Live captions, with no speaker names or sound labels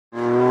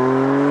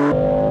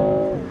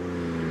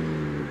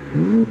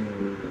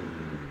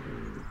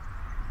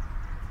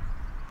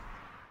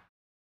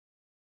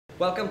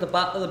Welcome to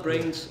Battle of the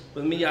Brains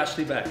with me,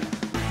 Ashley Beck.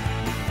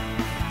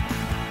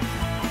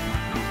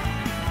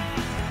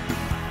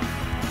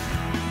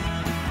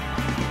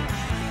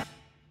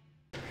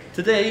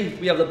 Today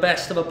we have the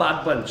best of a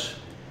bad bunch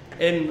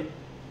in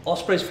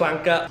Osprey's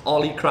flanker,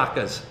 Olly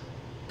Crackers. Do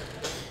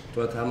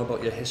you want to tell them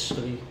about your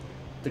history,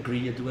 degree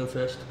you're doing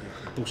first?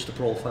 Boost the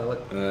profile.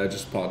 Like.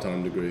 Just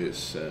part-time degree,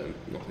 it's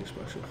nothing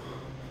special.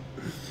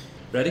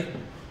 Ready?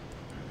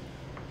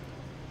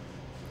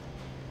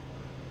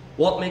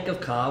 What make of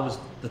car was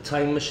the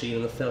time machine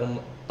in the film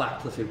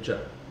Back to the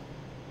Future?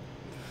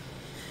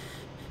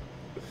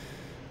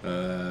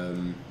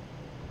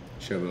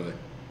 Chevrolet.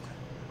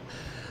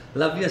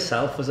 Love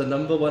Yourself was a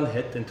 #1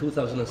 hit in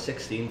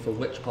 2016 for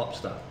which pop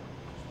star?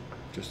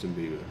 Justin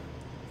Bieber.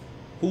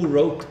 Who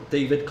wrote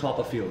David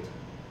Copperfield?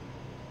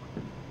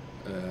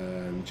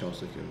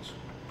 Charles Dickens.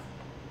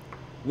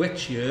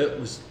 Which year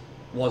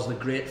was the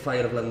Great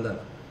Fire of London?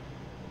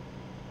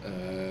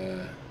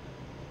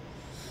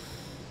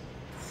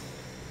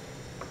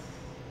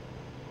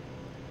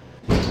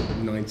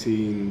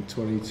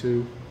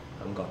 1922. I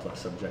haven't got to that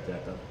subject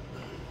yet then.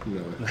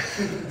 No.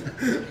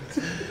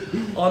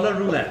 On a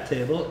roulette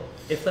table,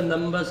 if the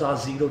numbers are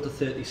 0 to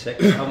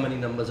 36, how many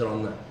numbers are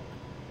on there?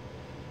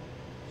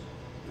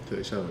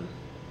 37.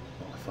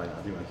 Oh, fine,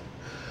 I'll do it.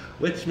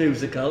 Which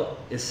musical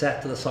is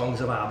set to the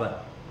songs of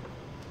ABBA?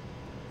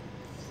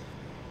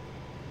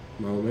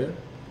 Mamma Mia.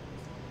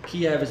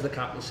 Kiev is the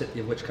capital city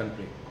of which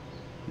country?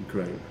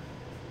 Ukraine.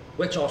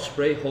 Which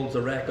Osprey holds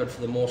the record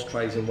for the most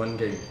tries in one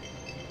game?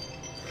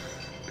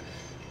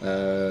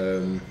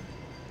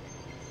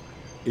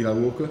 Eli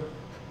Walker.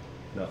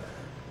 No.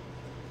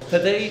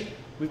 Today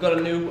we've got a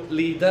new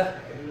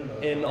leader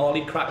in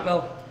Olly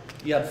Cracknell.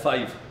 He had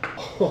 5.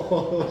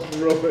 Oh, that's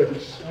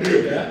rubbish.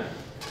 Yeah.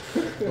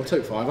 I'll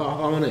take 5.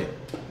 How many?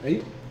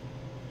 8?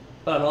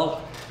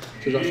 Arnold.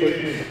 So that's